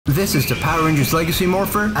This is the Power Rangers Legacy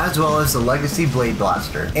Morpher, as well as the Legacy Blade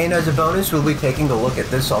Blaster. And as a bonus, we'll be taking a look at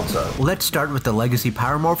this also. Let's start with the Legacy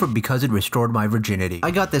Power Morpher because it restored my virginity. I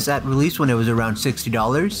got this at release when it was around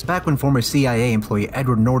 $60, back when former CIA employee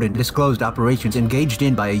Edward Norton disclosed operations engaged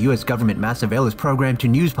in by a US government mass surveillance program to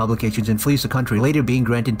news publications and fleece the country, later being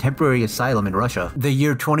granted temporary asylum in Russia. The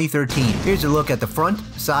year 2013. Here's a look at the front,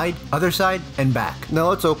 side, other side, and back. Now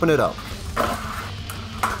let's open it up.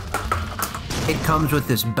 It comes with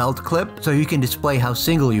this belt clip, so you can display how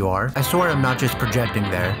single you are. I swear I'm not just projecting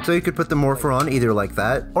there. So you could put the Morpher on either like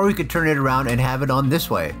that, or you could turn it around and have it on this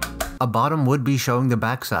way. A bottom would be showing the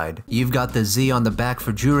backside. You've got the Z on the back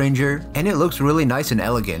for Ranger, and it looks really nice and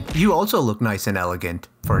elegant. You also look nice and elegant.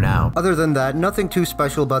 For now. Other than that, nothing too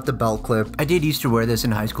special about the belt clip. I did used to wear this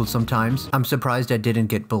in high school sometimes. I'm surprised I didn't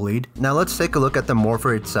get bullied. Now let's take a look at the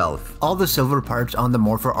Morpher itself. All the silver parts on the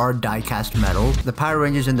Morpher are die-cast metal. The Power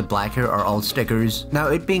Rangers in the black here are all stickers. Now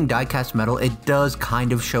it being die-cast metal, it does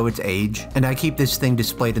kind of show its age, and I keep this thing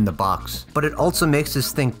displayed in the box. But it also makes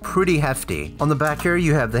this thing pretty hefty. On the back here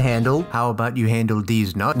you have the handle. How about you handle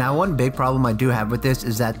these nuts? Now one big problem I do have with this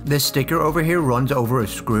is that this sticker over here runs over a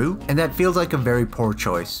screw, and that feels like a very poor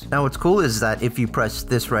choice. Now what's cool is that if you press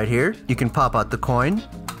this right here, you can pop out the coin,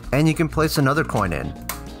 and you can place another coin in.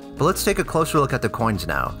 But let's take a closer look at the coins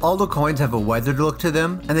now. All the coins have a weathered look to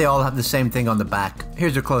them, and they all have the same thing on the back.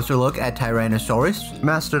 Here's a closer look at Tyrannosaurus,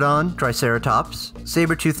 Mastodon, Triceratops,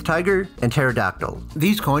 Saber-toothed Tiger, and Pterodactyl.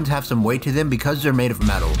 These coins have some weight to them because they're made of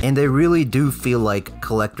metal, and they really do feel like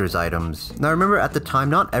collector's items. Now remember, at the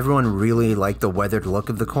time, not everyone really liked the weathered look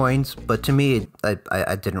of the coins, but to me,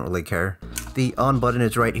 I didn't really care. The on button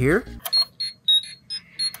is right here.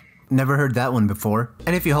 Never heard that one before.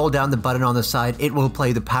 And if you hold down the button on the side, it will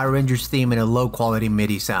play the Power Rangers theme in a low quality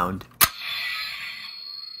MIDI sound.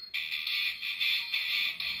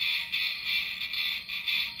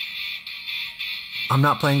 I'm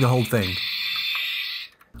not playing the whole thing.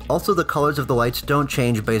 Also, the colors of the lights don't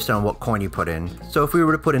change based on what coin you put in. So if we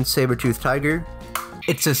were to put in Saber-toothed Tiger,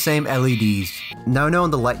 it's the same LEDs. Now I know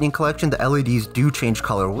in the Lightning collection, the LEDs do change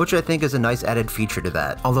color, which I think is a nice added feature to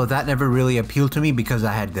that. Although that never really appealed to me because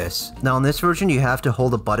I had this. Now on this version, you have to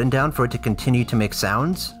hold a button down for it to continue to make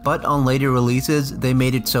sounds, but on later releases, they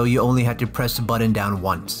made it so you only had to press the button down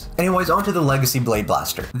once. Anyways, onto the Legacy Blade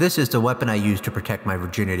Blaster. This is the weapon I use to protect my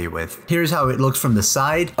virginity with. Here's how it looks from the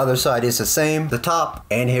side. Other side is the same, the top,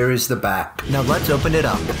 and here is the back. Now let's open it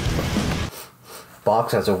up.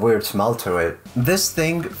 Box has a weird smell to it. This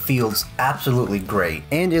thing feels absolutely great,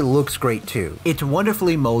 and it looks great too. It's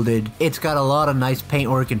wonderfully molded. It's got a lot of nice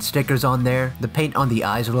paintwork and stickers on there. The paint on the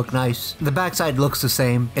eyes look nice. The backside looks the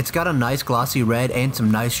same. It's got a nice glossy red and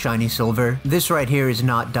some nice shiny silver. This right here is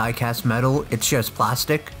not die-cast metal, it's just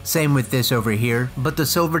plastic. Same with this over here, but the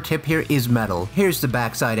silver tip here is metal. Here's the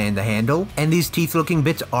backside and the handle, and these teeth looking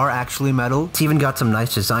bits are actually metal. It's even got some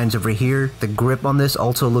nice designs over here. The grip on this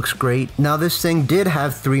also looks great. Now this thing did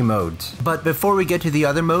have 3 modes. But before we get to the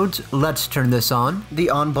other modes, let's turn this on. The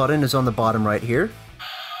on button is on the bottom right here.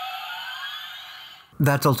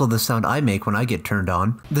 That's also the sound I make when I get turned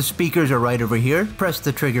on. The speakers are right over here. Press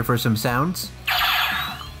the trigger for some sounds.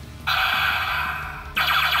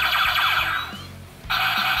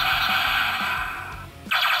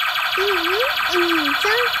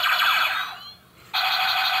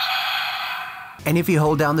 And if you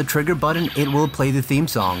hold down the trigger button, it will play the theme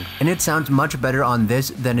song. And it sounds much better on this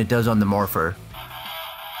than it does on the Morpher.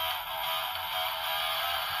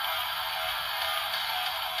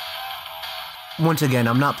 Once again,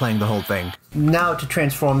 I'm not playing the whole thing. Now to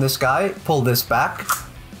transform this guy, pull this back,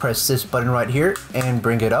 press this button right here, and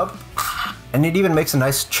bring it up. And it even makes a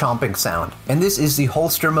nice chomping sound. And this is the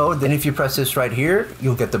holster mode. Then if you press this right here,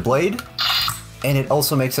 you'll get the blade. And it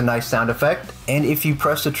also makes a nice sound effect. And if you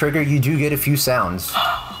press the trigger, you do get a few sounds.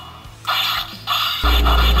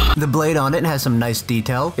 The blade on it has some nice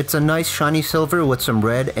detail. It's a nice shiny silver with some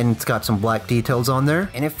red, and it's got some black details on there.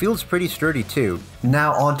 And it feels pretty sturdy too.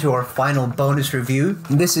 Now on to our final bonus review.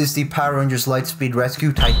 This is the Power Rangers Lightspeed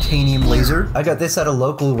Rescue Titanium Laser. I got this at a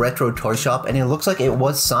local retro toy shop, and it looks like it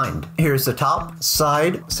was signed. Here's the top,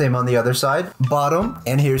 side, same on the other side, bottom,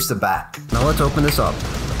 and here's the back. Now let's open this up.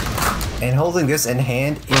 And holding this in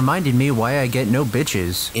hand, it reminded me why I get no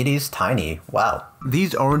bitches. It is tiny, wow.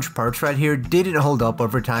 These orange parts right here didn't hold up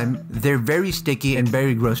over time. They're very sticky and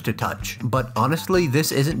very gross to touch. But honestly,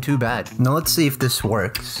 this isn't too bad. Now let's see if this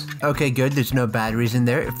works. Okay, good, there's no batteries in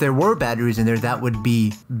there. If there were batteries in there, that would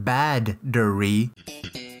be baddery.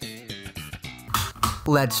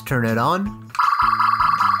 Let's turn it on.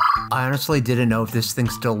 I honestly didn't know if this thing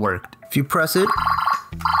still worked. If you press it,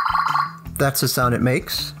 that's the sound it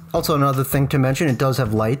makes. Also, another thing to mention, it does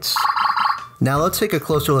have lights. Now let's take a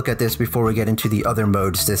closer look at this before we get into the other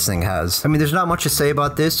modes this thing has. I mean, there's not much to say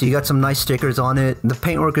about this. You got some nice stickers on it. The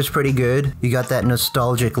paintwork is pretty good. You got that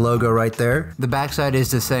nostalgic logo right there. The backside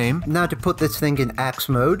is the same. Now to put this thing in axe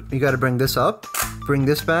mode, you gotta bring this up, bring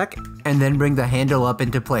this back, and then bring the handle up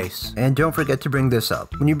into place. And don't forget to bring this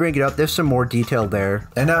up. When you bring it up, there's some more detail there.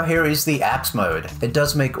 And now here is the axe mode. It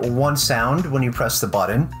does make one sound when you press the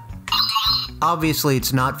button. Obviously,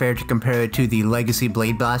 it's not fair to compare it to the Legacy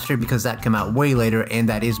Blade Blaster because that came out way later and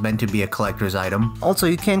that is meant to be a collector's item. Also,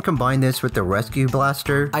 you can combine this with the Rescue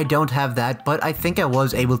Blaster. I don't have that, but I think I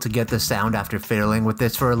was able to get the sound after fiddling with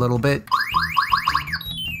this for a little bit.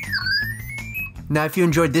 Now, if you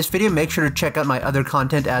enjoyed this video, make sure to check out my other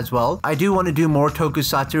content as well. I do want to do more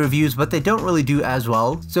tokusatsu reviews, but they don't really do as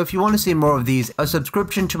well. So if you want to see more of these, a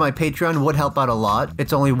subscription to my Patreon would help out a lot.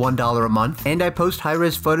 It's only $1 a month, and I post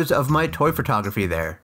high-res photos of my toy photography there.